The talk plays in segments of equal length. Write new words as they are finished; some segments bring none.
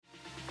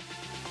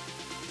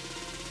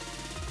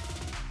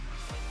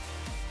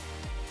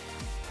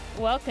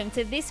Welcome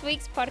to this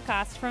week's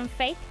podcast from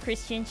Faith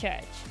Christian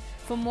Church.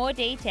 For more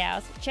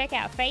details, check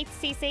out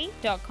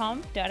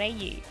faithcc.com.au.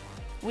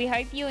 We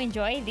hope you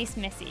enjoy this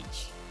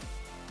message.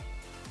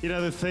 You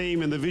know, the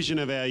theme and the vision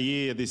of our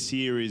year this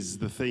year is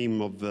the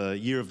theme of the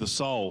year of the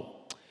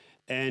soul.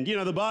 And you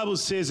know, the Bible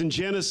says in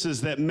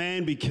Genesis that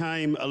man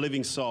became a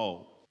living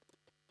soul.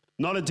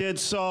 Not a dead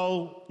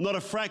soul, not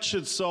a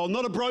fractured soul,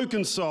 not a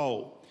broken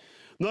soul,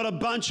 not a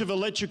bunch of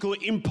electrical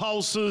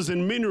impulses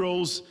and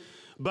minerals,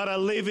 but a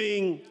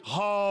living,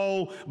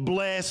 whole,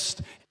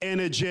 blessed,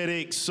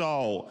 energetic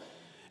soul.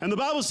 And the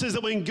Bible says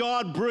that when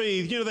God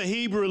breathed, you know, the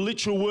Hebrew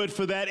literal word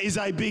for that is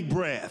a big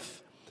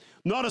breath,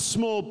 not a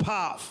small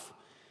puff.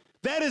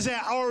 That is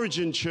our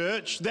origin,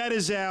 church. That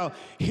is our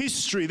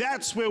history.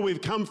 That's where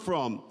we've come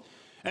from.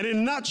 And in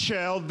a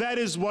nutshell, that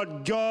is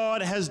what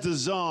God has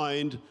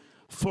designed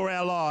for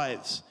our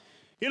lives.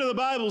 You know, the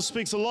Bible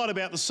speaks a lot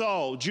about the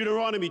soul.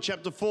 Deuteronomy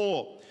chapter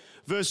 4.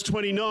 Verse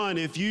 29,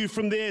 if you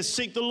from there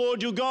seek the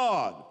Lord your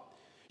God,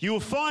 you will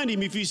find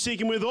him if you seek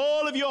him with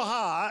all of your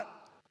heart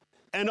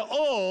and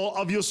all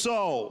of your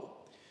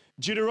soul.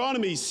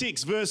 Deuteronomy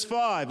 6 verse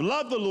 5,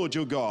 love the Lord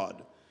your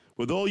God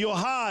with all your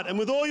heart and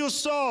with all your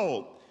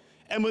soul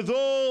and with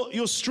all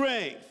your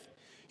strength.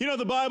 You know,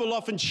 the Bible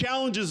often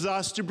challenges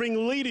us to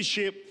bring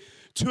leadership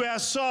to our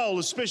soul,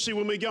 especially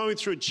when we're going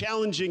through a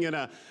challenging and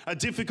a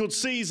difficult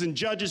season.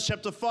 Judges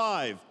chapter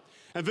 5.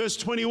 And verse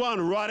 21,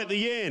 right at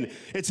the end,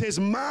 it says,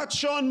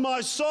 march on my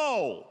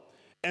soul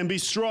and be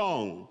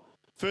strong.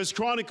 First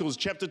Chronicles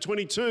chapter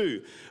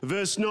 22,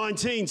 verse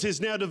 19 says,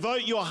 now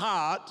devote your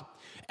heart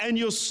and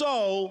your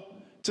soul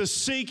to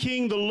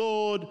seeking the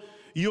Lord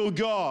your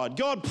God.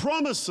 God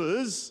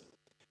promises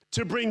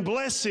to bring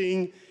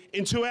blessing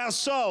into our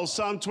soul.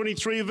 Psalm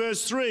 23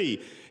 verse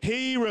 3,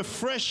 he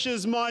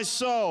refreshes my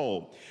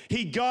soul.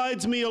 He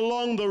guides me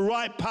along the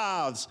right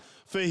paths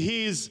for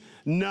his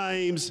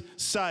name's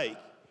sake.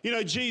 You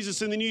know,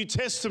 Jesus in the New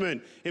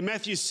Testament, in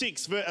Matthew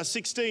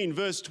 16,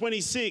 verse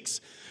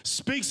 26,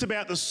 speaks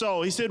about the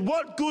soul. He said,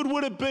 what good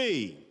would it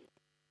be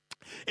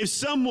if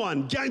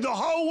someone gained the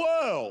whole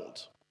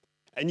world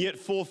and yet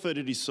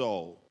forfeited his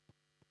soul?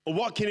 Or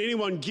what can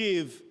anyone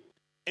give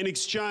in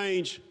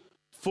exchange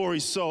for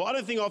his soul? I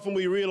don't think often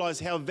we realize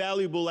how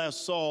valuable our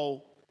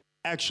soul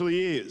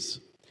actually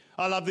is.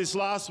 I love this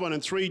last one in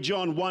 3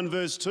 John 1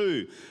 verse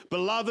 2.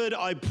 Beloved,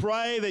 I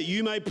pray that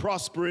you may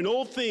prosper in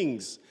all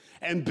things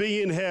and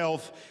be in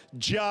health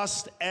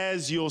just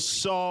as your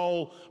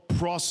soul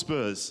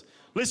prospers.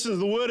 Listen,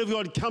 the word of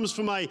God comes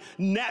from a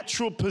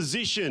natural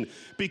position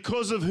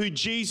because of who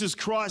Jesus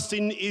Christ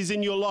is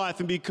in your life,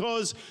 and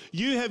because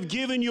you have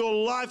given your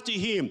life to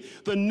him.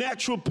 The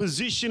natural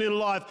position in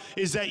life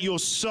is that your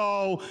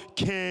soul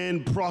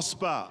can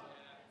prosper.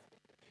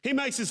 He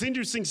makes this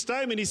interesting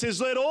statement. He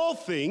says, let all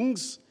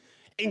things,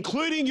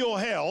 including your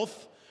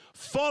health,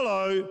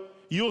 follow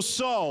your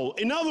soul.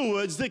 In other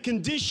words, the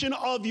condition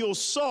of your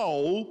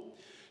soul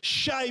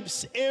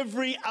shapes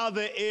every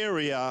other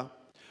area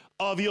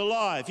of your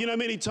life. You know,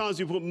 many times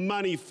we put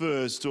money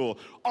first, or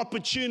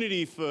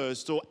opportunity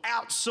first, or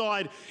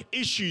outside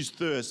issues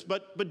first.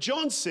 But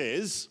John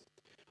says,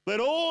 let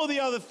all the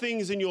other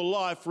things in your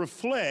life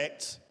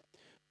reflect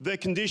the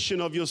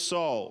condition of your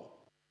soul.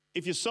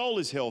 If your soul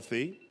is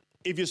healthy,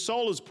 if your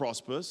soul is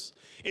prosperous,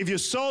 if your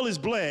soul is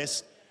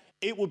blessed,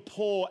 it would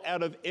pour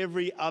out of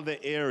every other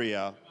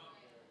area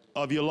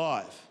of your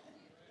life.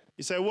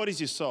 You say, what is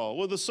your soul?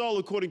 Well, the soul,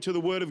 according to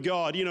the word of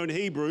God, you know, in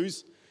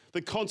Hebrews,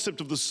 the concept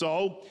of the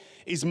soul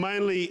is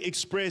mainly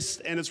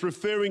expressed, and it's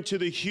referring to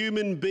the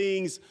human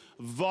being's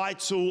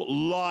vital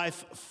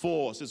life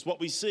force. It's what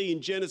we see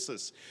in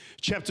Genesis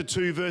chapter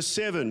 2, verse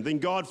 7. Then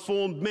God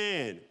formed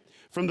man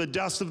from the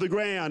dust of the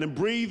ground and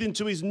breathed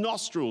into his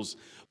nostrils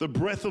the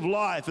breath of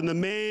life, and the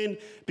man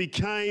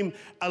became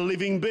a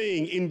living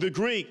being. In the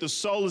Greek, the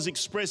soul is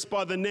expressed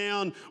by the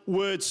noun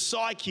word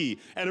psyche,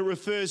 and it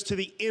refers to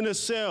the inner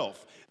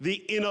self, the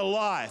inner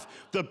life,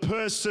 the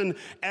person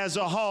as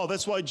a whole.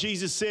 That's why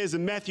Jesus says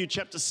in Matthew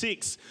chapter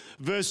 6,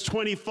 verse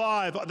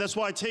 25, that's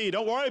why I tell you,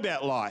 don't worry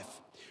about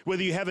life,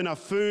 whether you have enough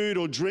food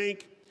or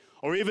drink,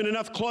 or even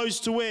enough clothes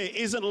to wear.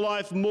 Isn't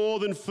life more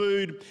than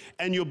food,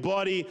 and your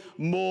body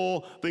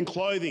more than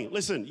clothing?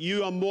 Listen,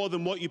 you are more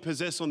than what you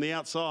possess on the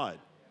outside,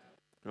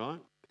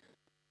 right?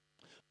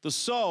 The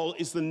soul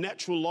is the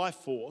natural life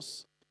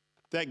force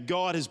that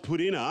God has put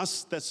in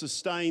us that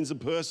sustains a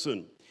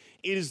person.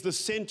 It is the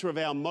center of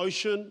our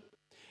motion,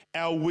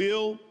 our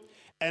will,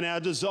 and our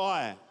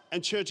desire.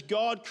 And church,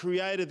 God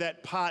created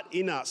that part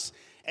in us,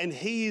 and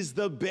he is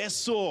the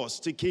best source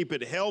to keep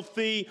it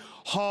healthy,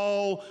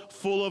 whole,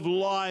 full of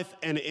life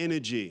and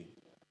energy.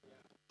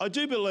 I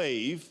do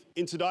believe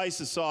in today's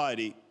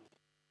society,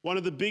 one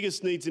of the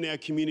biggest needs in our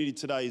community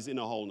today is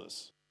inner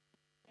wholeness.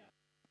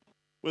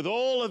 With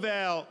all of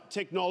our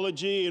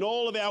technology and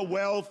all of our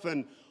wealth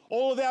and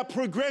all of our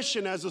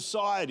progression as a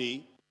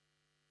society,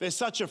 there's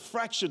such a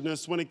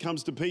fracturedness when it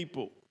comes to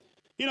people.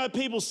 You know,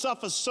 people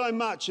suffer so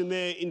much in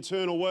their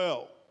internal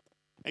world.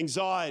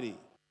 Anxiety,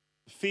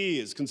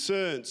 fears,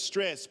 concerns,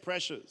 stress,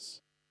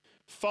 pressures,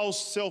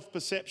 false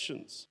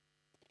self-perceptions,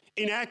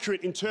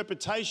 inaccurate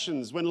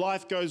interpretations when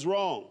life goes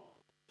wrong,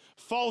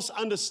 false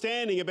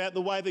understanding about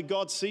the way that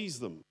God sees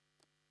them,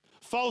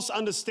 false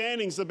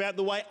understandings about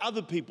the way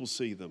other people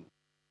see them,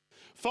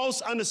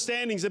 false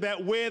understandings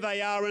about where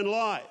they are in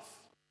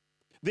life,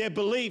 their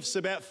beliefs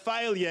about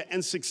failure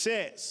and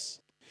success.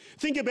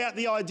 Think about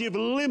the idea of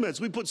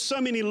limits. We put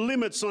so many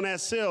limits on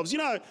ourselves. You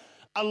know,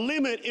 a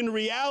limit in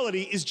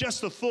reality is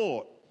just a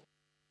thought.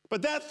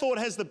 But that thought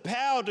has the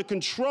power to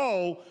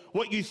control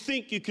what you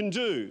think you can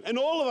do. And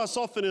all of us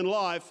often in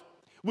life,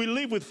 we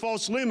live with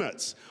false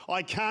limits.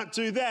 I can't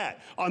do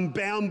that. I'm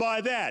bound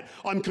by that.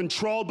 I'm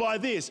controlled by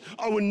this.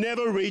 I will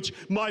never reach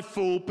my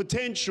full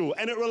potential.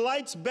 And it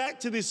relates back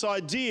to this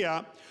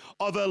idea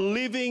of a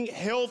living,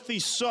 healthy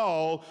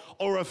soul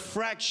or a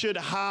fractured,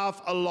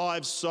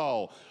 half-alive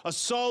soul. A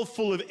soul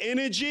full of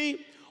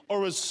energy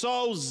or a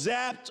soul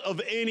zapped of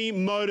any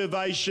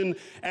motivation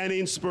and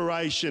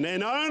inspiration.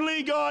 And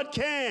only God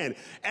can,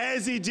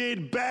 as he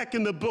did back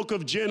in the book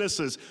of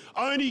Genesis,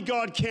 only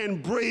God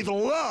can breathe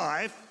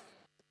life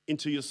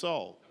into your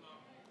soul.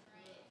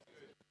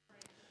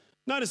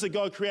 Notice that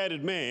God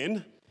created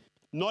man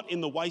not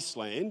in the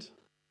wasteland,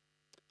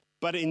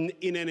 but in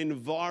an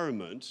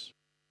environment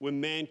where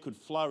man could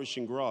flourish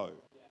and grow.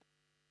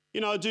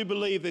 You know, I do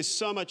believe there's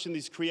so much in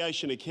this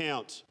creation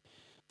account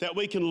that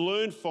we can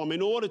learn from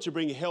in order to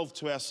bring health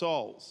to our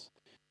souls.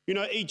 You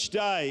know, each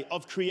day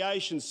of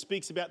creation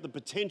speaks about the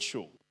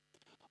potential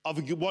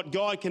of what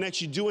God can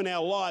actually do in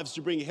our lives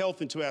to bring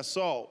health into our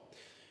soul.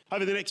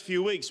 Over the next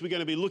few weeks, we're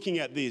going to be looking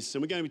at this,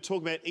 and we're going to be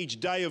talking about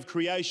each day of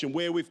creation,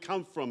 where we've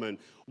come from and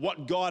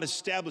what God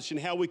established and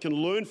how we can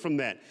learn from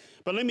that.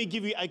 But let me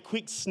give you a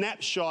quick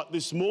snapshot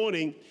this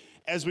morning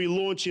as we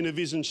launch in a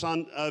Vision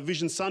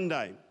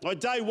Sunday.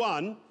 Day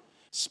one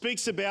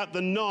speaks about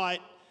the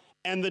night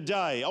and the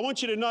day. I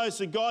want you to notice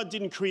that God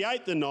didn't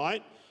create the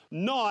night.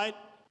 Night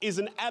is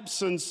an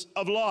absence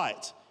of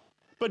light.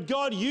 But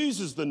God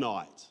uses the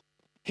night.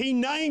 He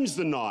names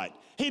the night.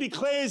 He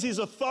declares his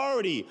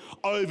authority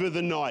over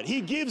the night.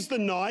 He gives the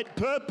night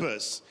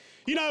purpose.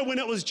 You know, when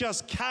it was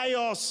just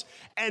chaos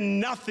and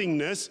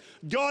nothingness,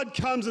 God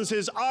comes and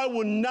says, I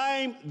will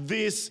name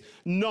this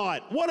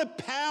night. What a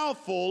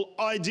powerful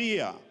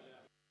idea.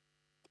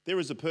 There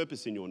is a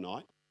purpose in your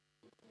night.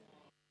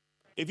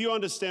 If you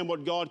understand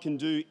what God can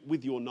do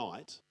with your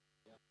night,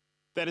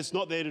 that it's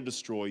not there to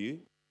destroy you,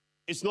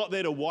 it's not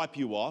there to wipe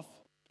you off,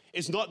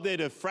 it's not there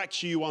to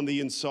fracture you on the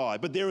inside,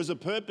 but there is a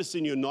purpose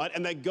in your night,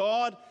 and that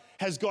God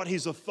has got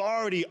his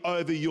authority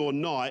over your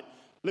night.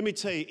 Let me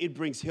tell you, it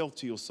brings health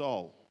to your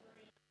soul.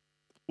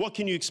 What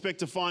can you expect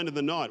to find in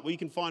the night? Well, you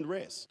can find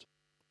rest.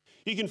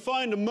 You can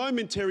find a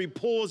momentary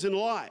pause in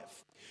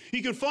life.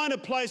 You can find a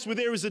place where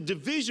there is a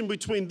division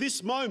between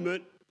this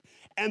moment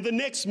and the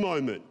next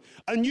moment,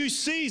 a new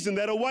season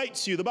that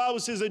awaits you. The Bible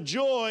says, a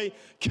joy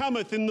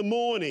cometh in the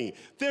morning.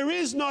 There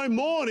is no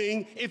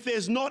morning if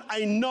there's not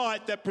a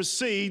night that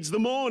precedes the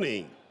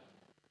morning.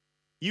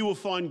 You will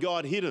find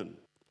God hidden.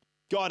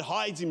 God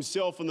hides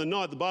himself in the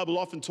night. The Bible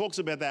often talks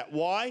about that.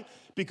 Why?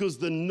 Because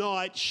the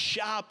night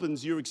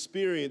sharpens your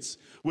experience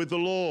with the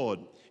Lord.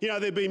 You know,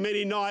 there have been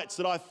many nights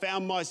that I've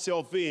found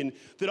myself in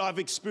that I've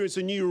experienced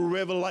a new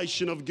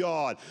revelation of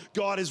God.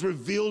 God has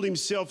revealed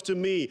himself to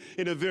me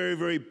in a very,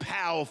 very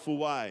powerful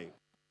way.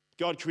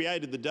 God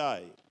created the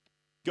day.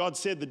 God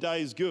said the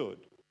day is good.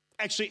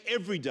 Actually,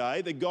 every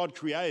day that God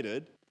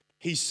created,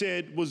 he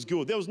said was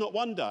good. There was not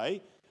one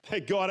day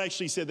that God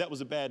actually said that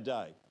was a bad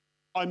day.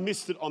 I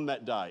missed it on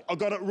that day. I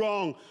got it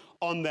wrong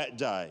on that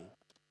day.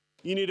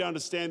 You need to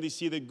understand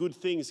this year that good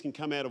things can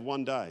come out of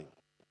one day.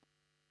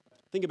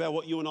 Think about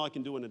what you and I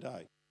can do in a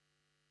day,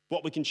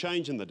 what we can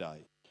change in the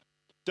day.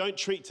 Don't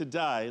treat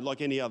today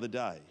like any other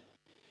day.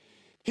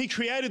 He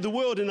created the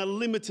world in a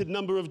limited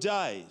number of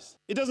days.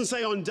 It doesn't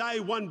say on day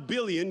 1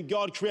 billion,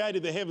 God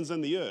created the heavens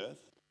and the earth.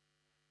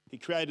 He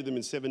created them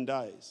in 7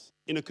 days,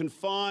 in a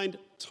confined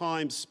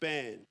time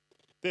span.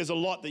 There's a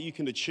lot that you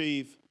can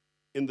achieve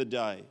in the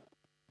day.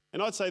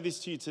 And I'd say this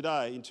to you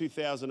today, in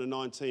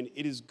 2019,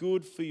 it is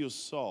good for your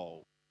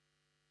soul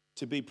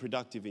to be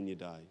productive in your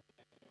day.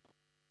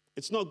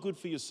 It's not good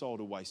for your soul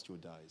to waste your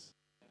days.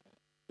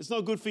 It's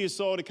not good for your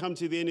soul to come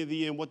to the end of the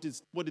year and what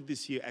did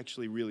this year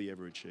actually really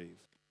ever achieve?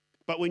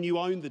 But when you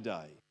own the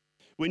day,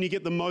 when you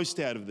get the most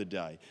out of the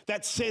day,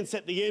 that sense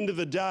at the end of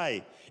the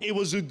day, it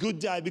was a good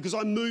day because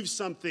I moved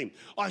something,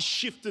 I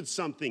shifted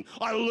something,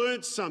 I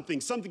learned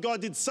something,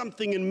 God did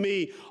something in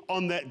me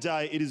on that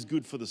day, it is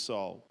good for the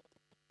soul.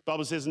 The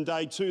Bible says in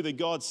day 2 that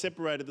God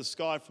separated the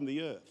sky from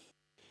the earth.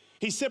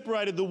 He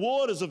separated the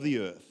waters of the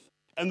earth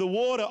and the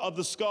water of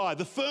the sky,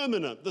 the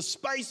firmament, the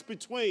space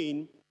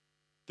between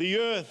the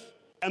earth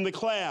and the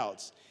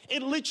clouds.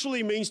 It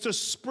literally means to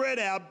spread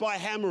out by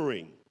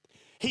hammering.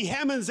 He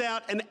hammers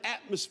out an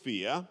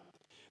atmosphere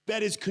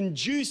that is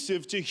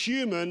conducive to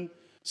human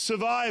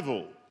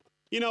survival.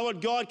 You know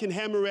what? God can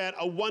hammer out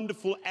a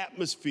wonderful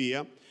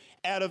atmosphere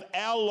out of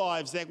our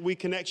lives that we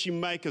can actually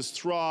make us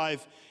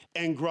thrive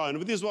and grow. And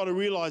this is what I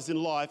realized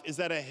in life is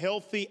that a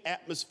healthy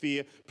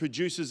atmosphere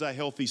produces a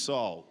healthy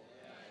soul.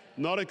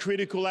 Not a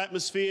critical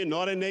atmosphere,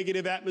 not a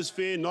negative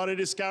atmosphere, not a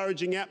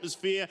discouraging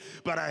atmosphere,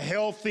 but a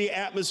healthy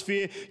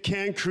atmosphere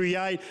can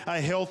create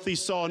a healthy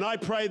soul. And I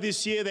pray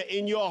this year that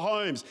in your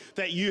homes,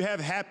 that you have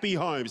happy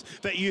homes,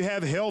 that you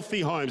have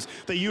healthy homes,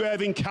 that you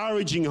have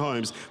encouraging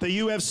homes, that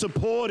you have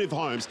supportive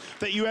homes,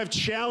 that you have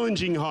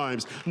challenging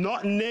homes,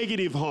 not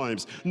negative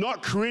homes,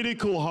 not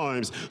critical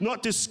homes,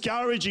 not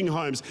discouraging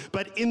homes,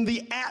 but in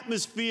the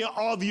atmosphere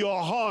of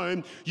your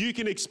home, you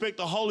can expect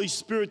the Holy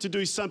Spirit to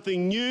do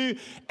something new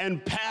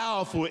and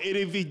powerful. And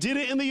if he did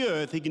it in the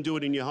earth, he can do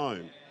it in your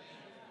home.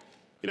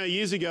 You know,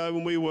 years ago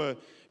when we were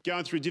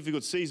going through a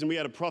difficult season, we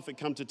had a prophet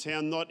come to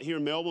town, not here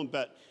in Melbourne,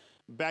 but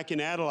back in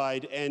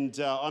Adelaide. And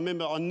I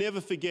remember, I'll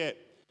never forget,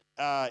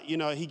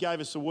 he gave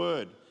us a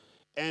word.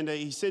 And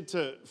he said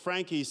to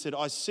Frankie, he said,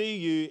 I see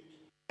you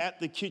at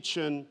the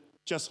kitchen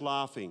just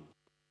laughing,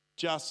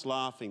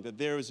 that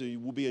there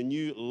will be a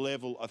new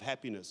level of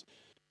happiness.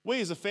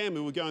 We as a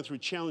family were going through a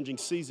challenging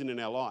season in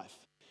our life.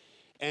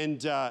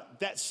 And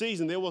that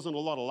season, there wasn't a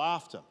lot of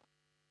laughter.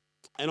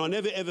 And I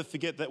never, ever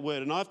forget that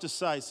word. And I have to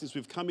say, since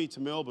we've come here to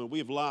Melbourne, we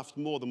have laughed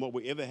more than what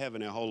we ever have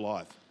in our whole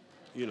life,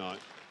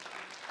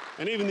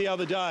 And even the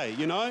other day,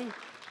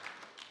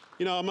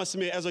 I must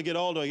admit, as I get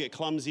older, I get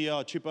clumsier,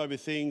 I trip over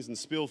things and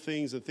spill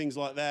things and things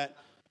like that,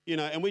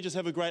 and we just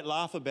have a great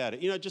laugh about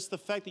it. Just the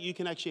fact that you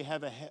can actually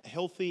have a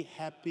healthy,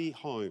 happy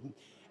home,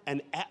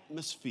 an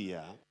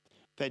atmosphere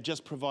that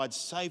just provides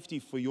safety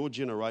for your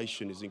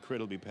generation is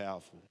incredibly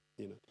powerful,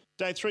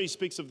 Day 3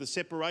 speaks of the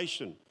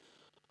separation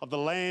of the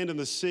land and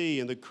the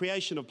sea and the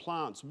creation of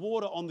plants,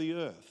 water on the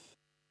earth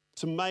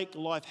to make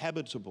life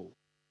habitable,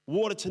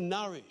 water to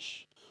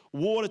nourish,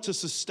 water to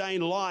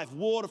sustain life,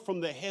 water from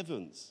the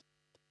heavens,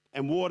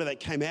 and water that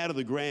came out of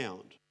the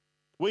ground.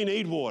 We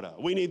need water.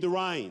 We need the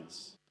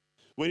rains.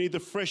 We need the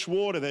fresh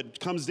water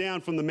that comes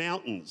down from the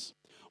mountains,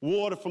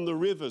 water from the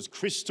rivers,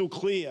 crystal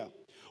clear.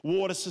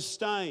 Water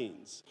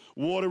sustains,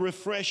 water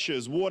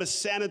refreshes, water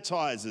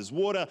sanitizes,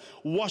 water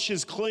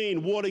washes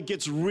clean, water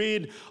gets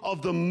rid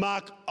of the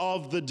muck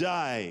of the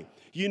day.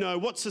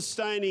 What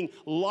sustaining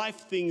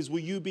life things will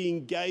you be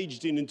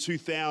engaged in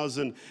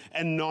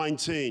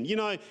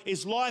 2019?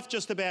 Is life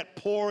just about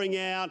pouring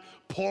out,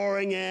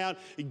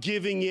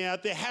 giving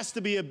out? There has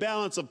to be a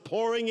balance of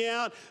pouring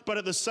out, but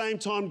at the same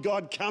time,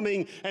 God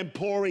coming and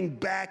pouring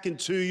back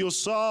into your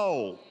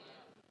soul.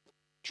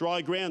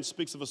 Dry ground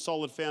speaks of a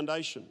solid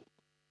foundation.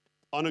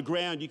 On the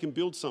ground, you can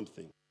build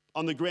something.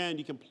 On the ground,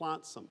 you can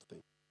plant something.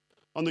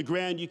 On the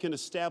ground, you can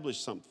establish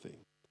something.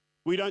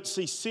 We don't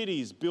see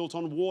cities built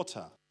on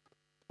water.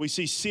 We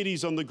see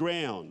cities on the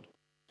ground.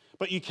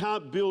 But you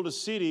can't build a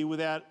city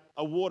without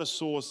a water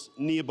source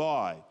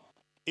nearby.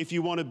 If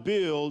you want to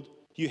build,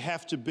 you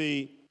have to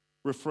be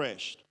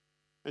refreshed.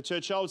 And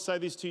church, I would say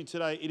this to you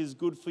today, it is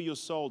good for your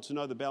soul to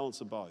know the balance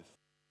of both.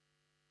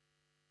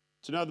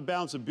 To know the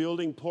balance of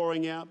building,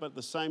 pouring out, but at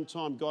the same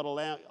time, God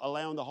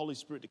allowing the Holy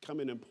Spirit to come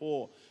in and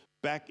pour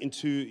back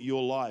into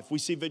your life. We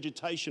see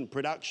vegetation,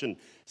 production,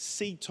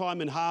 seed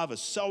time and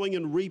harvest, sowing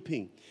and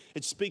reaping.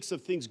 It speaks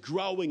of things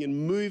growing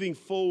and moving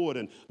forward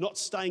and not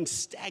staying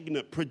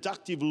stagnant,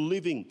 productive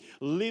living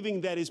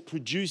that is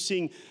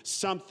producing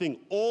something,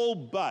 all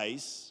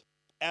based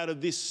out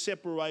of this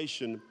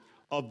separation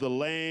of the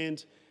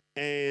land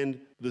and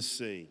the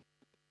sea.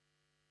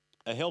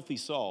 A healthy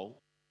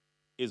soul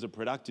is a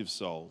productive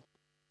soul,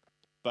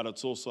 but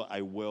it's also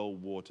a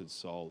well-watered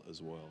soul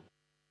as well.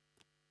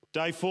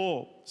 Day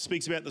 4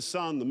 speaks about the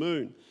sun, the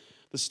moon.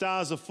 The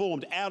stars are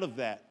formed out of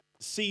that,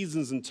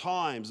 seasons and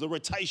times, the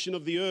rotation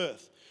of the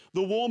earth,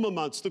 the warmer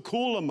months, the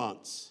cooler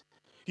months.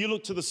 You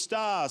look to the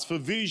stars for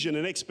vision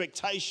and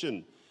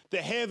expectation.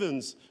 The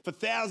heavens for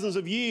thousands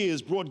of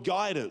years brought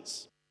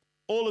guidance.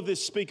 All of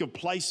this speak of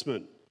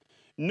placement,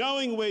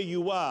 knowing where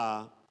you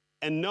are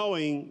and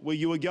knowing where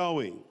you are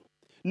going,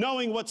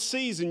 knowing what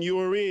season you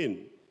are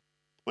in.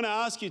 I want to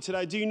ask you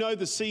today, do you know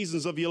the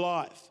seasons of your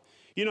life?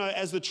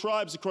 As the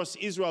tribes across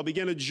Israel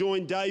began to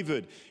join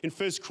David in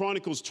 1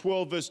 Chronicles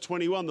 12, verse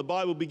 21, the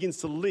Bible begins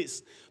to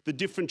list the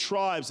different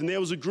tribes, and there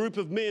was a group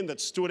of men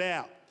that stood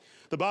out.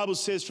 The Bible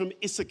says from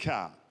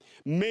Issachar,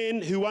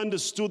 men who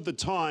understood the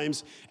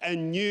times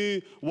and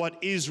knew what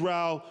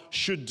Israel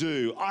should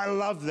do. I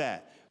love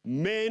that.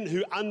 Men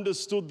who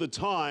understood the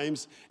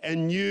times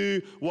and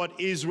knew what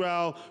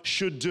Israel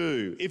should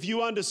do. If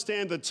you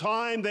understand the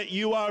time that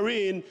you are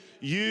in,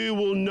 you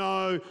will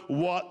know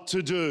what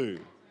to do.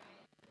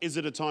 Is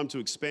it a time to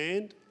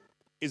expand?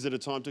 Is it a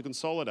time to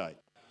consolidate?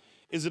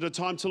 Is it a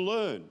time to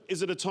learn?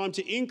 Is it a time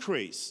to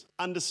increase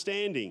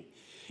understanding?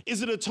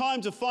 Is it a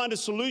time to find a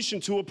solution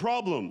to a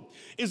problem?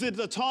 Is it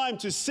a time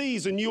to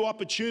seize a new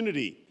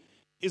opportunity?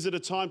 Is it a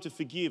time to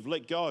forgive,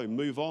 let go,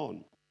 move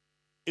on?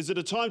 Is it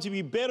a time to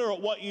be better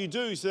at what you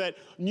do so that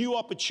new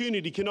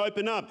opportunity can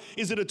open up?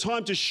 Is it a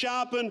time to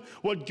sharpen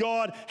what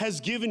God has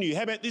given you?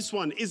 How about this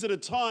one? Is it a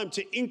time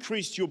to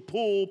increase your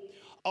pool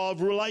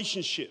of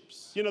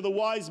relationships? The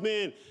wise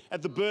man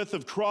at the birth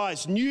of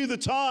Christ knew the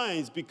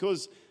times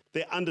because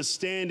their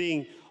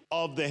understanding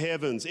of the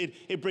heavens.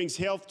 It brings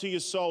health to your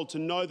soul to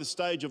know the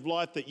stage of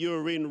life that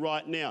you're in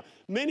right now.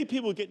 Many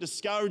people get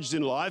discouraged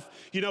in life,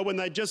 when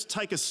they just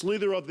take a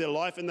slither of their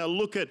life and they'll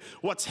look at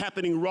what's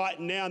happening right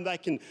now, and they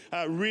can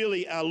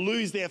really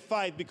lose their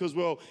faith because,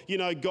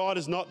 God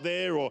is not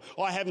there, or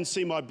I haven't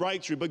seen my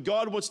breakthrough. But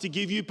God wants to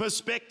give you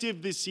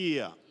perspective this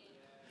year,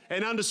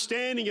 an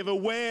understanding of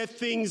where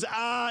things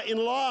are in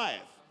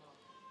life.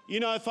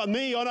 For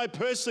me, I know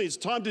personally it's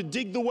time to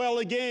dig the well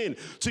again,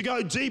 to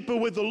go deeper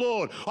with the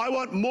Lord. I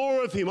want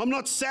more of Him. I'm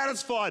not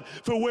satisfied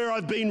for where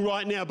I've been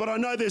right now, but I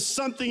know there's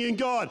something in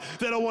God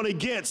that I want to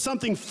get,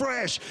 something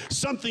fresh,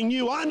 something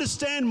new. I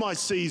understand my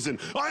season.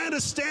 I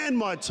understand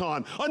my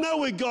time. I know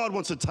where God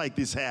wants to take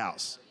this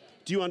house.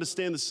 Do you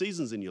understand the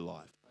seasons in your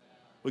life?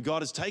 Where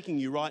God is taking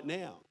you right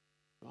now,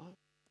 right?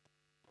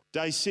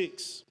 Day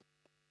 5,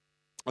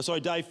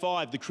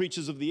 the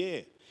creatures of the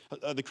air,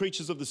 the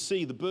creatures of the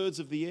sea, the birds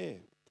of the air.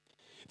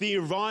 The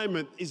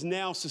environment is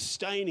now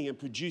sustaining and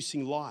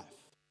producing life.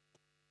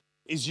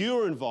 Is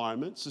your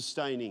environment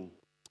sustaining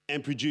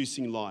and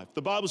producing life?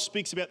 The Bible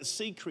speaks about the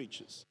sea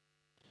creatures,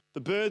 the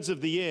birds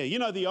of the air.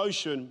 The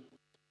ocean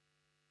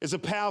is a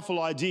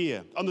powerful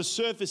idea. On the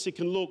surface, it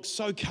can look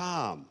so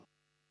calm,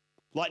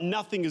 like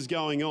nothing is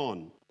going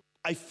on,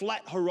 a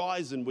flat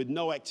horizon with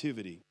no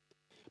activity.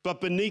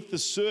 But beneath the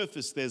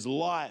surface, there's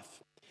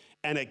life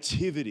and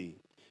activity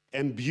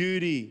and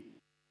beauty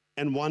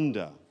and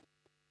wonder.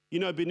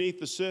 Beneath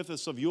the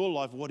surface of your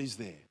life, what is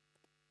there?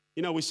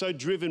 We're so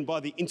driven by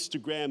the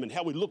Instagram and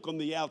how we look on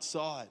the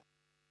outside.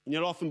 And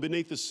yet often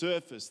beneath the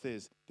surface,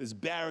 there's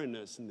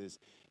barrenness and there's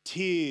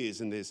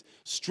tears and there's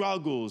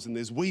struggles and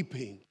there's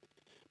weeping.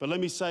 But let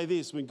me say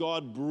this, when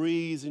God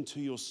breathes into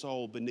your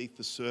soul beneath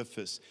the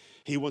surface,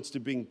 He wants to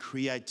bring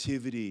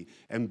creativity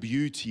and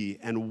beauty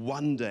and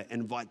wonder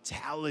and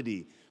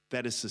vitality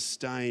that is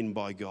sustained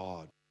by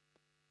God.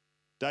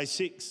 Day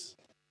 6.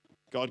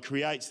 God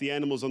creates the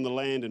animals on the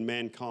land and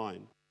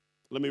mankind.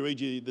 Let me read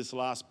you this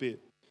last bit.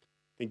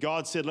 And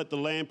God said, let the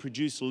land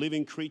produce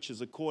living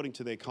creatures according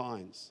to their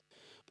kinds.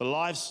 The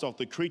livestock,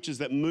 the creatures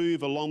that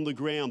move along the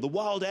ground, the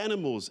wild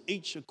animals,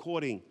 each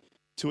according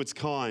to its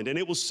kind. And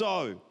it was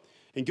so.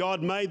 And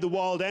God made the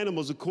wild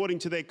animals according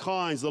to their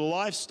kinds, the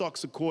livestock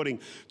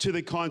according to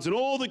their kinds, and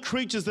all the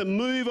creatures that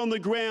move on the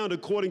ground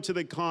according to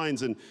their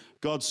kinds. And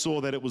God saw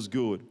that it was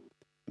good.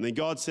 And then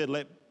God said,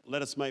 let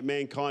us make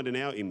mankind in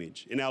our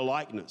image, in our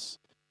likeness,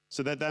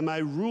 so that they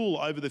may rule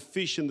over the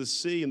fish in the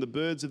sea and the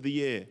birds of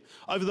the air,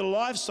 over the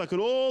livestock and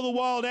all the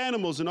wild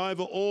animals, and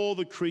over all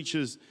the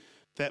creatures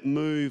that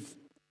move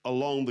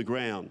along the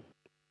ground.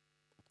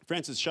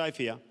 Francis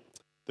Schaeffer,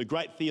 the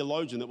great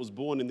theologian that was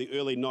born in the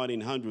early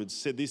 1900s,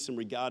 said this in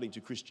regarding to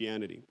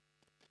Christianity.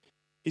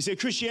 He said,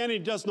 Christianity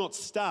does not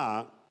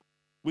start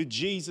with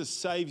Jesus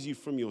saves you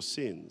from your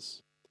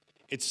sins.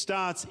 It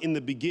starts in the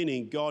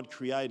beginning, God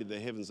created the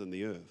heavens and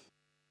the earth.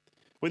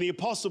 When the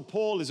Apostle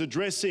Paul is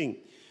addressing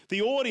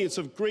the audience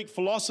of Greek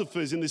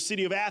philosophers in the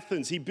city of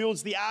Athens, he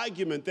builds the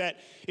argument that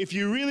if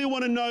you really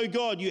want to know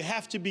God, you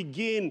have to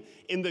begin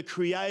in the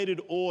created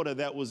order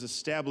that was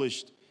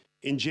established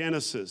in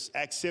Genesis.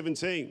 Acts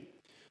 17,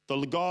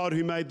 the God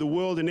who made the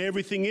world and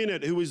everything in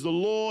it, who is the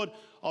Lord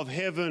of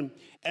heaven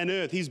and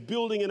earth. He's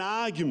building an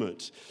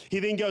argument. He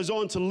then goes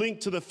on to link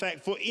to the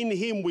fact, for in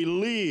Him we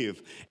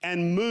live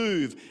and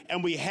move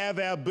and we have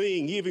our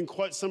being. He even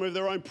quotes some of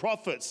their own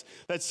prophets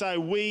that say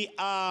we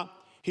are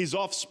His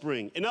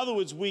offspring. In other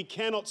words, we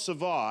cannot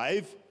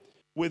survive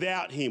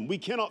without Him. We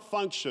cannot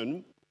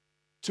function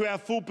to our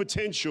full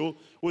potential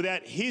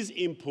without His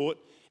input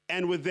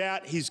and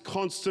without His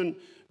constant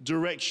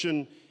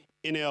direction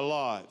in our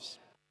lives.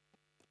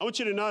 I want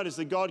you to notice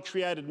that God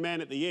created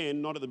man at the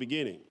end, not at the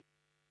beginning.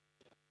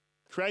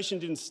 Creation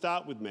didn't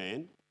start with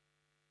man.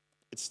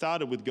 It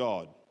started with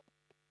God.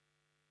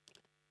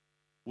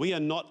 We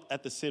are not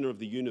at the center of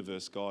the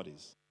universe, God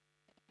is.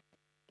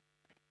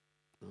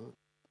 Right?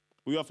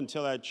 We often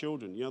tell our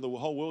children, the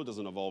whole world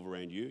doesn't evolve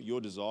around you,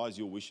 your desires,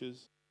 your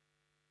wishes,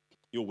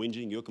 your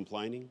whinging, your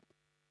complaining.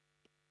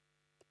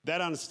 That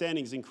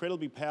understanding is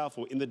incredibly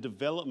powerful in the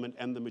development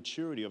and the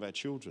maturity of our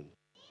children.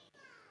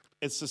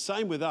 It's the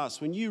same with us.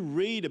 When you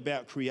read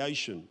about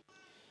creation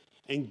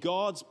and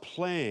God's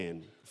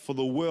plan for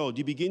the world,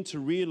 you begin to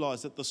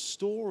realize that the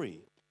story,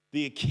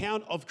 the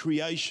account of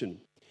creation,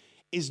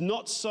 is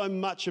not so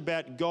much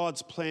about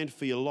God's plan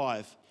for your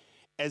life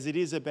as it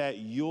is about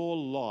your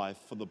life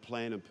for the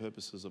plan and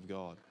purposes of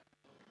God.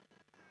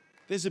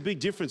 There's a big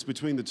difference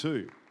between the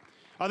two.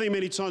 I think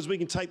many times we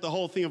can take the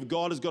whole thing of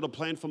God has got a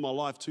plan for my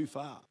life too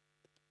far,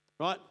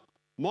 right?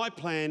 My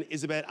plan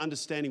is about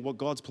understanding what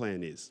God's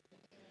plan is.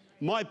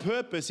 My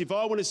purpose, if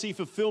I want to see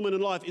fulfillment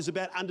in life, is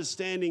about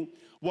understanding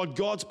what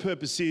God's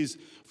purpose is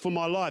for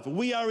my life.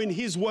 We are in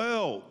His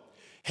world.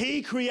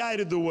 He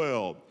created the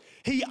world.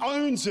 He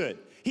owns it.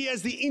 He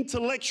has the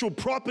intellectual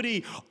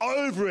property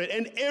over it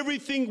and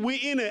everything we're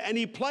in it. And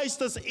He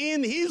placed us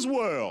in His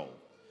world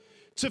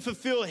to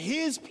fulfill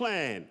His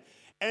plan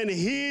and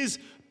his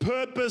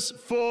purpose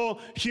for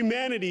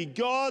humanity.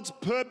 God's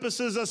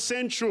purposes are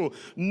central,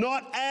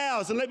 not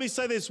ours. And let me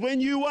say this, when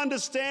you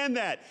understand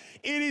that,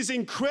 it is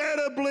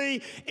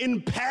incredibly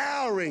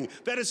empowering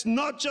that it's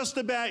not just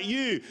about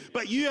you,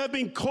 but you have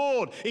been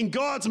called in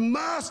God's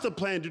master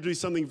plan to do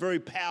something very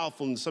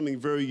powerful and something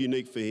very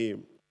unique for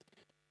him.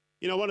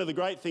 You know, one of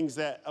the things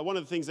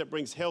that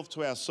brings health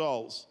to our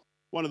souls,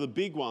 one of the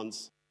big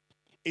ones,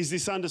 is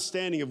this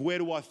understanding of where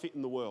do I fit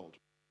in the world?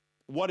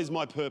 What is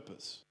my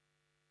purpose?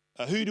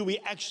 Who do we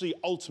actually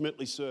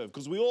ultimately serve?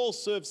 Because we all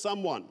serve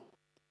someone.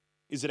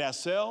 Is it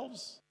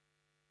ourselves?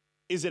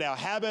 Is it our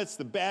habits,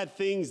 the bad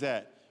things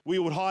that we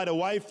would hide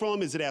away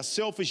from? Is it our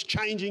selfish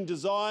changing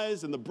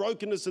desires and the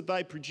brokenness that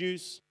they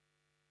produce?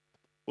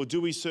 Or do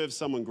we serve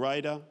someone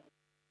greater,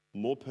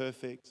 more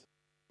perfect,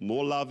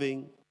 more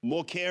loving,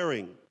 more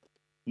caring,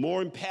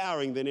 more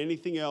empowering than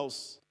anything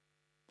else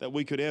that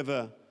we could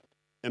ever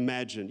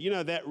imagine? You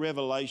know, that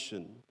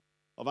revelation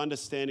of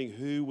understanding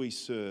who we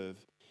serve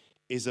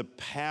is a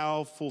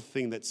powerful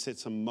thing that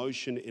sets a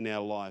motion in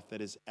our life that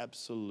is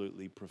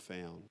absolutely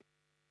profound.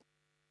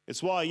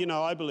 It's why, you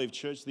know, I believe,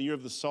 church, the year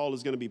of the soul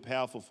is going to be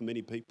powerful for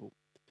many people.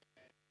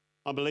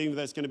 I believe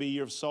that's going to be a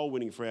year of soul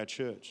winning for our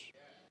church,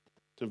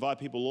 to invite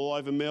people all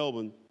over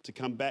Melbourne to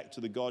come back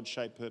to the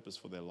God-shaped purpose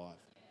for their life.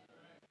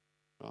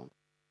 Right?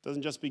 It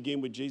doesn't just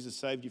begin with Jesus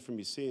saved you from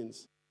your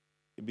sins.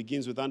 It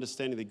begins with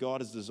understanding that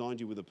God has designed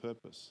you with a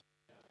purpose.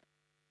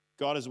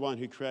 God is the one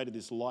who created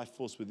this life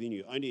force within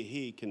you. Only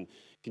he can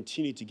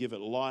continue to give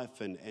it life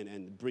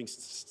and bring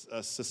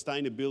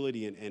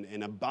sustainability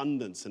and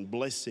abundance and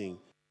blessing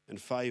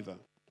and favor.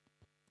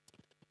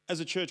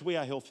 As a church, we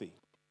are healthy.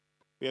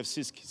 We have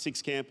six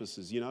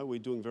campuses, you know, we're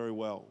doing very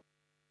well.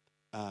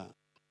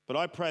 But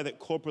I pray that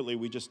corporately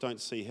we just don't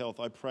see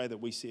health. I pray that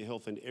we see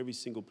health in every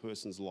single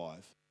person's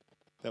life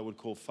that would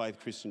call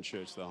Faith Christian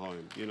Church their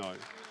home, you know.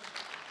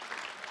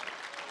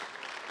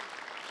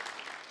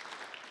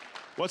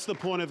 What's the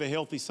point of a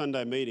healthy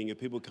Sunday meeting if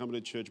people come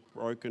to church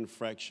broken,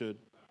 fractured,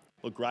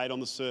 look great on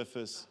the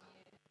surface,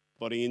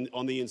 but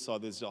on the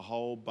inside there's a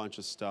whole bunch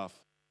of stuff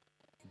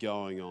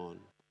going on?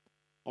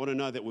 I want to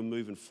know that we're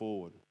moving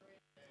forward.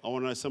 I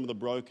want to know some of the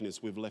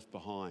brokenness we've left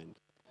behind.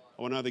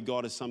 I want to know that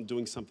God is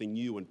doing something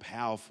new and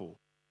powerful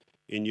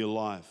in your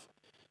life.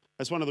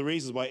 That's one of the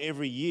reasons why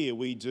every year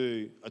we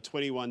do a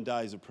 21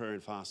 days of prayer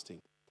and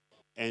fasting.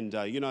 And,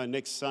 you know,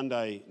 next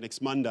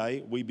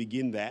Monday, we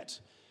begin that.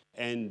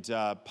 And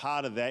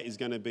part of that is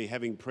going to be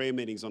having prayer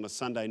meetings on a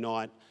Sunday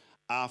night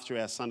after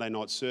our Sunday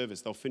night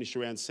service. They'll finish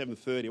around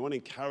 7:30. I want to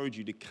encourage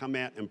you to come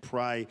out and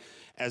pray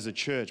as a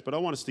church. But I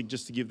want us to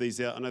give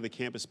these out. I know the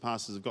campus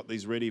pastors have got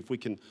these ready. If we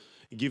can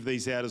give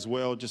these out as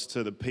well, just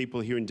to the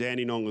people here in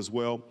Dandenong as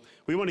well.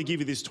 We want to give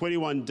you this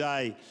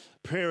 21-day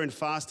prayer and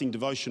fasting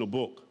devotional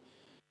book.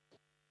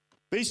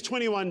 These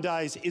 21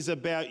 days is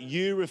about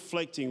you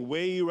reflecting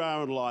where you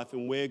are in life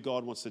and where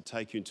God wants to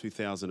take you in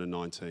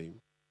 2019.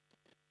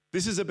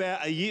 This is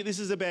about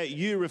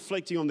you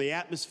reflecting on the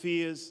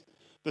atmospheres,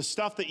 the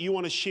stuff that you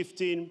want to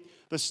shift in,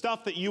 the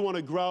stuff that you want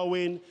to grow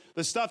in,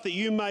 the stuff that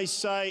you may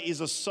say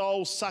is a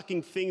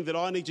soul-sucking thing that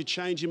I need to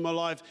change in my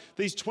life.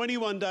 These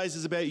 21 days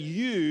is about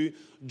you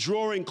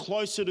drawing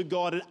closer to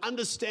God and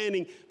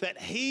understanding that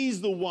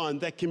He's the one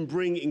that can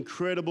bring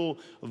incredible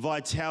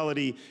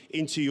vitality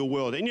into your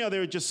world. And you know,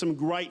 there are just some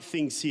great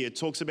things here. It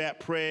talks about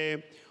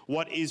prayer.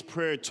 What is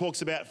prayer? It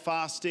talks about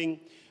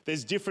fasting.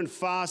 There's different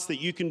fasts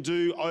that you can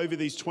do over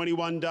these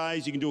 21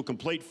 days. You can do a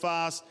complete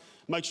fast.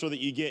 Make sure that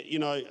you get, you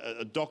know,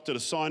 a doctor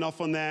to sign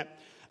off on that.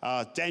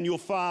 Daniel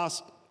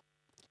fast,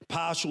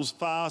 partial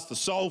fast, the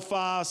soul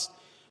fast.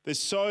 There's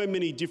so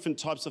many different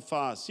types of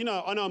fasts. You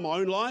know, I know in my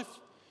own life,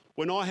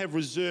 when I have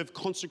reserved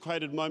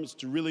consecrated moments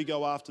to really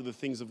go after the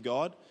things of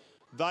God,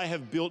 they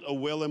have built a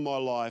well in my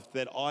life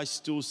that I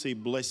still see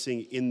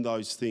blessing in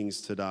those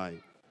things today,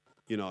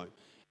 you know.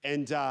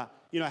 And,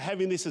 you know,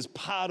 having this as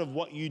part of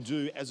what you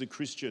do as a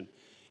Christian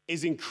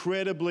is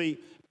incredibly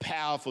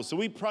powerful. So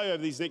we pray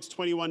over these next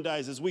 21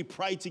 days as we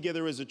pray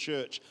together as a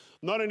church,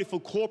 not only for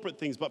corporate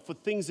things, but for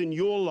things in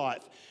your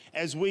life.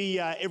 As we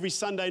every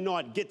Sunday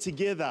night get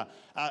together,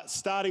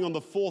 starting on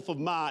the 4th of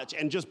March,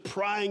 and just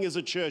praying as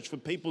a church for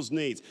people's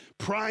needs,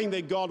 praying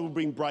that God will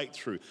bring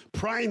breakthrough,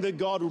 praying that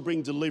God will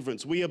bring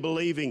deliverance. We are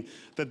believing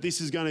that this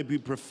is going to be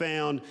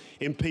profound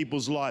in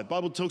people's life. The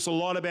Bible talks a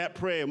lot about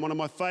prayer, and one of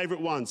my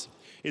favorite ones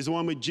is the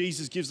one where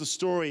Jesus gives the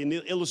story and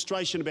the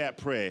illustration about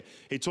prayer.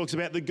 He talks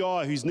about the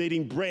guy who's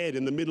needing bread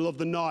in the middle of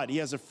the night. He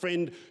has a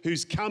friend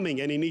who's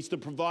coming and he needs to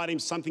provide him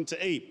something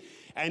to eat.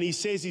 And he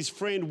says his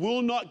friend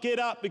will not get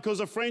up because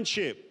of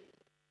friendship,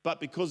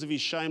 but because of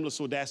his shameless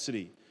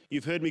audacity.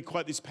 You've heard me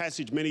quote this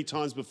passage many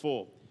times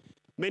before.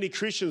 Many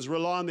Christians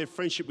rely on their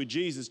friendship with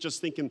Jesus just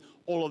thinking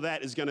all of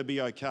that is going to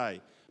be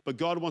okay. But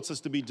God wants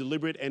us to be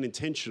deliberate and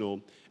intentional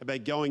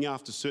about going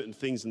after certain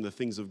things and the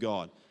things of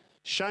God.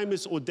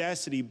 Shameless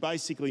audacity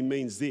basically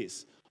means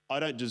this: I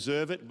don't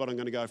deserve it, but I'm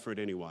going to go for it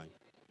anyway.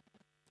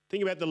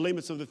 Think about the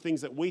limits of the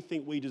things that we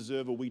think we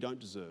deserve or we don't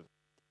deserve.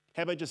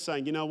 How about just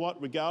saying, you know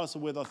what, regardless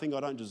of whether I think I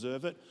don't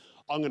deserve it,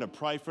 I'm going to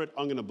pray for it.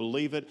 I'm going to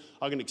believe it.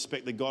 I'm going to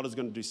expect that God is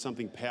going to do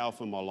something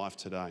powerful in my life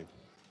today.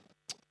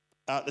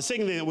 The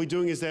second thing that we're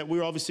doing is that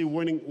we're obviously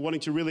wanting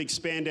to really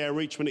expand our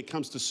reach when it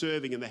comes to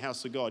serving in the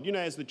house of God. You know,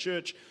 as the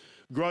church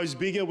grows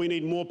bigger, we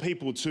need more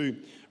people to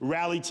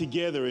rally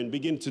together and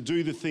begin to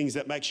do the things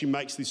that actually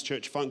makes this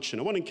church function.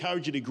 I want to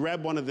encourage you to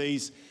grab one of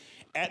these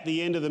at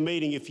the end of the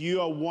meeting if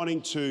you are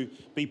wanting to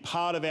be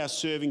part of our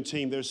serving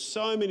team. There's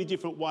so many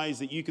different ways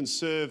that you can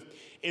serve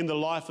in the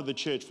life of the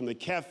church, from the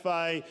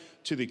cafe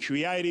to the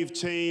creative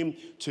team,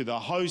 to the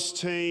host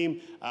team,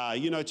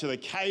 to the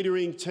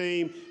catering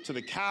team, to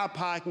the car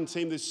parking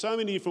team. There's so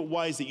many different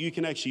ways that you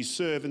can actually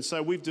serve. And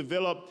so we've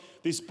developed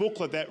this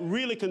booklet that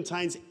really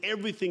contains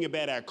everything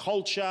about our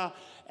culture,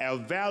 our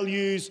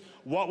values,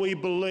 what we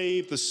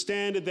believe, the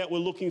standard that we're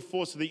looking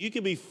for, so that you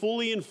can be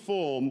fully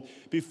informed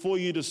before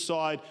you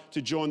decide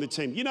to join the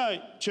team. You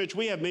know, church,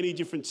 we have many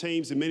different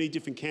teams and many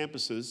different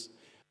campuses,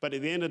 but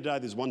at the end of the day,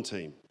 there's one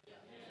team.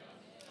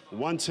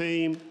 One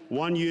team,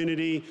 one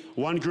unity,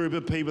 one group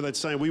of people that's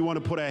saying we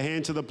want to put our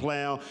hand to the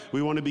plow.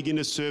 We want to begin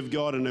to serve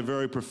God in a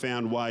very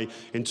profound way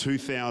in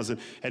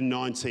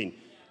 2019.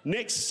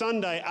 Next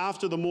Sunday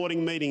after the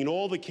morning meeting in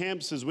all the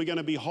campuses, we're going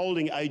to be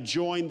holding a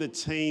Join the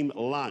Team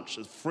lunch,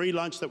 a free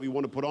lunch that we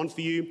want to put on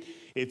for you.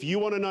 If you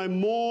want to know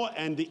more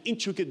and the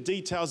intricate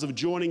details of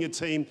joining a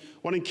team, I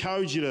want to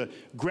encourage you to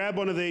grab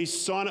one of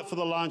these, sign up for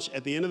the lunch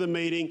at the end of the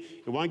meeting.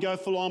 It won't go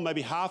for long,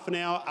 maybe half an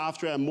hour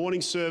after our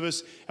morning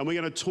service, and we're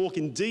going to talk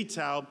in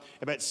detail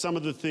about some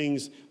of the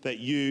things that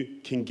you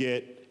can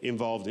get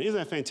involved in. Isn't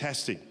that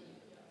fantastic?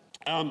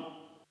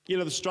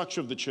 The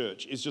structure of the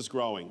church is just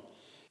growing.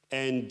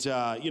 And,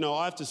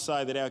 I have to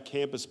say that our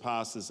campus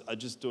pastors are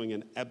just doing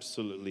an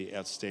absolutely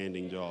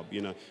outstanding job.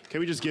 Can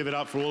we just give it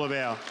up for all of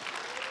our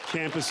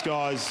campus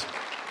guys?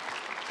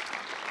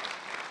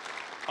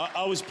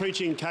 I was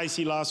preaching in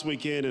Casey last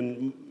weekend,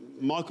 and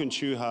Mike and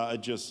Chuha are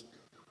just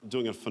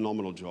doing a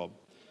phenomenal job.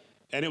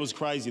 And it was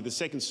crazy. The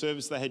second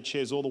service, they had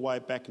chairs all the way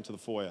back into the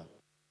foyer,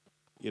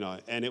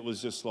 and it was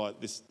just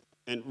like this.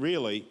 And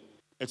really,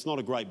 it's not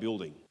a great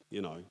building,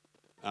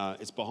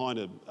 It's behind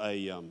a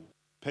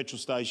petrol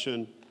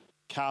station.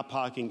 Car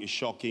parking is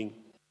shocking.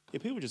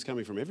 People are just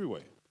coming from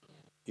everywhere,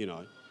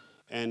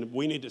 and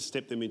we need to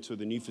step them into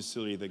the new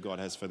facility that God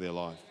has for their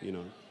life,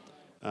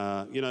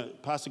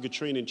 Pastor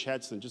Katrina in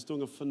Chadstone just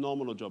doing a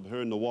phenomenal job,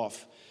 her and the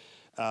WAF.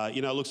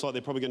 It looks like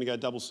they're probably going to go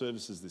double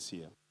services this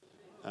year,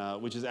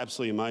 which is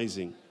absolutely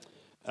amazing.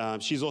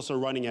 She's also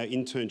running our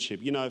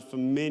internship. For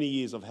many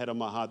years I've had on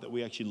my heart that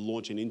we actually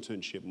launch an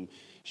internship, and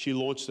she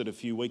launched it a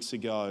few weeks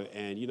ago,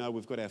 and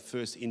we've got our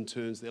first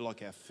interns. They're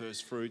like our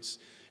first fruits.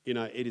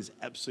 It is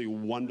absolutely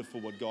wonderful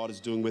what God is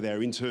doing with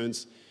our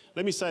interns.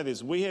 Let me say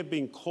this. We have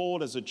been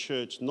called as a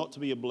church not to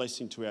be a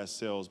blessing to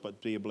ourselves,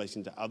 but to be a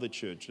blessing to other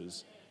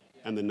churches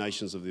and the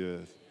nations of the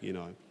earth,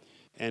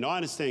 And I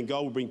understand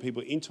God will bring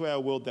people into our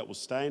world that will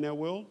stay in our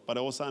world, but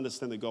I also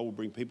understand that God will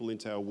bring people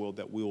into our world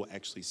that we will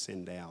actually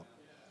send out,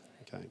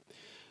 okay?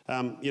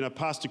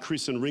 Pastor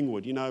Chris in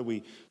Ringwood,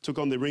 we took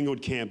on the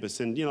Ringwood campus,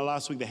 and,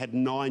 last week they had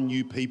 9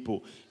 new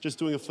people just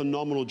doing a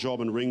phenomenal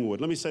job in Ringwood.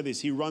 Let me say this,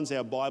 he runs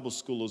our Bible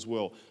school as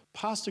well.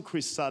 Pastor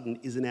Chris Sutton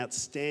is an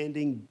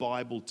outstanding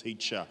Bible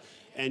teacher.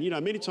 And,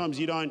 many times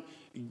we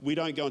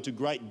don't go into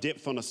great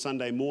depth on a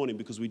Sunday morning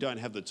because we don't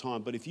have the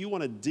time. But if you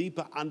want a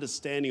deeper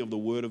understanding of the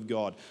Word of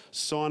God,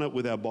 sign up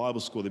with our Bible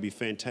school. That'd be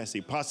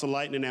fantastic. Pastor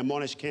Leighton in our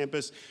Monash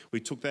campus,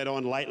 we took that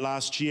on late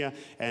last year,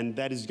 and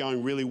that is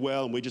going really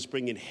well. And we're just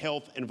bringing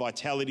health and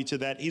vitality to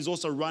that. He's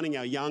also running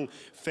our young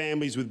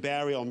families with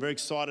Barry. I'm very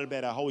excited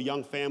about our whole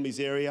young families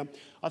area.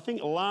 I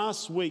think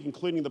last week,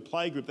 including the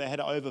playgroup, they had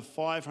over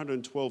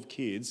 512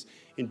 kids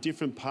in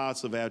different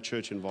parts of our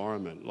church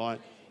environment.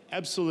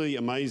 Absolutely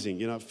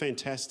amazing,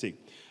 fantastic.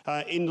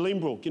 In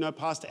Limbrook,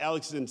 Pastor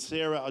Alex and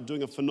Sarah are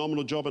doing a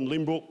phenomenal job in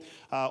Limbrook.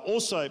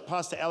 Also,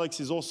 Pastor Alex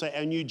is also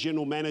our new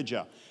general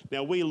manager.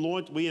 Now,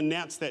 we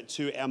announced that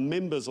to our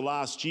members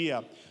last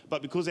year,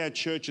 but because our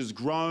church has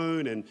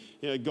grown and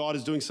God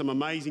is doing some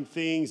amazing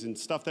things and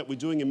stuff that we're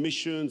doing in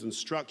missions and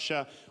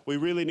structure, we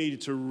really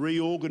needed to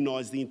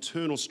reorganise the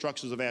internal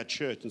structures of our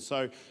church. And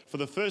so, for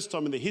the first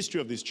time in the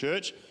history of this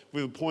church,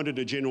 we've appointed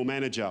a general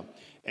manager.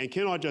 And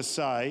can I just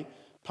say,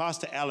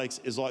 Pastor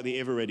Alex is like the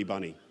Ever-Ready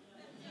bunny.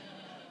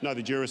 No,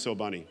 the Duracell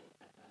bunny.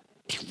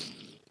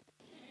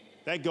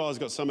 That guy's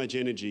got so much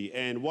energy,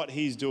 and what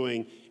he's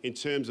doing in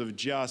terms of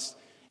just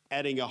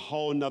adding a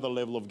whole nother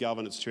level of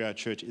governance to our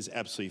church is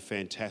absolutely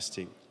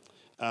fantastic.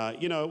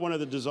 One of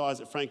the desires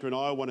that Franca and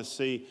I want to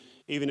see,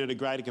 even at a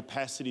greater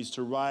capacity, is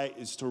to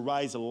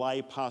raise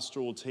lay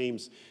pastoral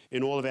teams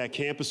in all of our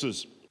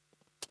campuses.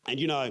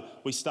 And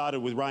we started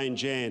with Ray and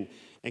Jan,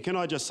 and can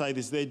I just say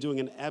this, they're doing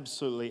an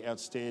absolutely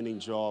outstanding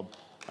job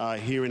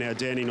here in our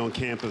Dandenong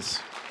campus.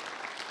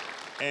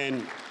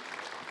 And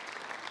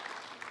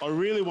I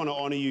really want to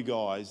honour you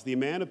guys, the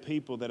amount of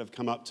people that have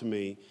come up to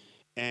me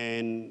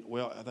and,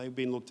 well, they've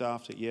been looked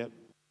after. Yep.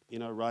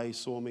 Ray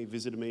saw me,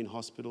 visited me in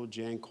hospital,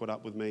 Jan caught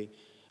up with me.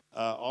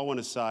 I want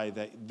to say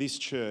that this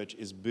church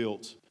is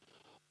built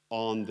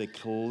on the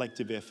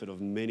collective effort of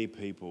many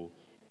people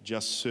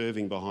just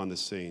serving behind the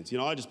scenes. You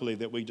know, I just believe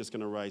that we're just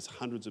going to raise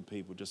hundreds of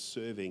people just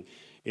serving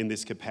in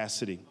this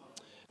capacity.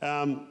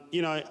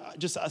 You know,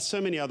 just so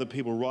many other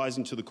people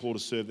rising to the call to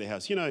serve their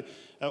house. You know,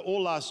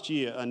 all last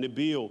year,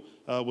 Nabil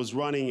was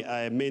running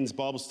a men's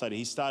Bible study.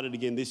 He started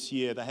again this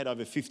year. They had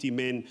over 50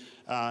 men.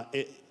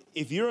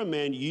 If you're a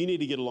man, you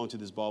need to get along to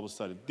this Bible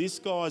study. This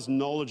guy's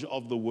knowledge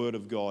of the Word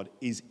of God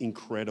is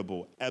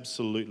incredible,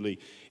 absolutely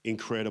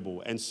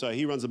incredible. And so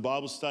he runs a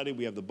Bible study.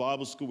 We have the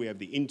Bible school. We have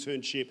the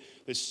internship.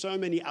 There's so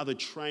many other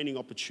training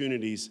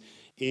opportunities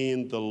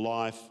in the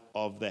life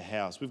of the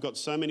house. We've got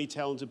so many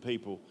talented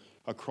people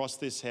across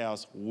this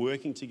house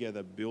working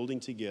together, building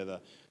together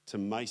to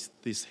make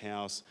this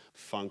house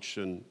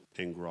function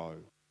and grow.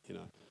 You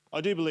know,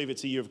 I do believe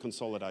it's a year of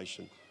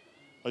consolidation.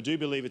 I do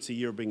believe it's a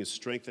year of bringing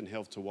strength and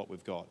health to what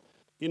we've got.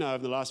 You know,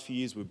 over the last few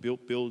years, we've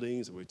built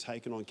buildings and we've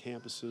taken on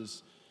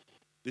campuses.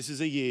 This is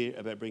a year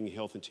about bringing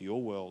health into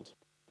your world,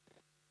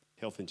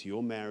 health into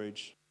your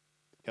marriage,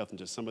 health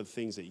into some of the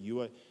things that you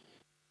are.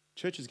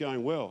 Church is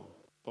going well,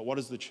 but what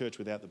is the church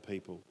without the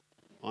people?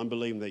 I'm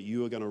believing that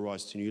you are going to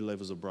rise to new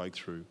levels of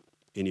breakthrough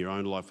in your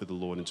own life with the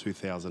Lord in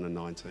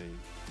 2019.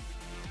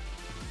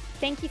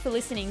 Thank you for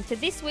listening to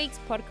this week's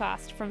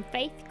podcast from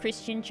Faith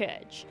Christian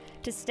Church.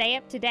 To stay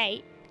up to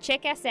date,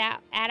 check us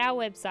out at our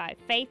website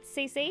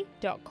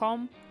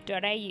faithcc.com.au.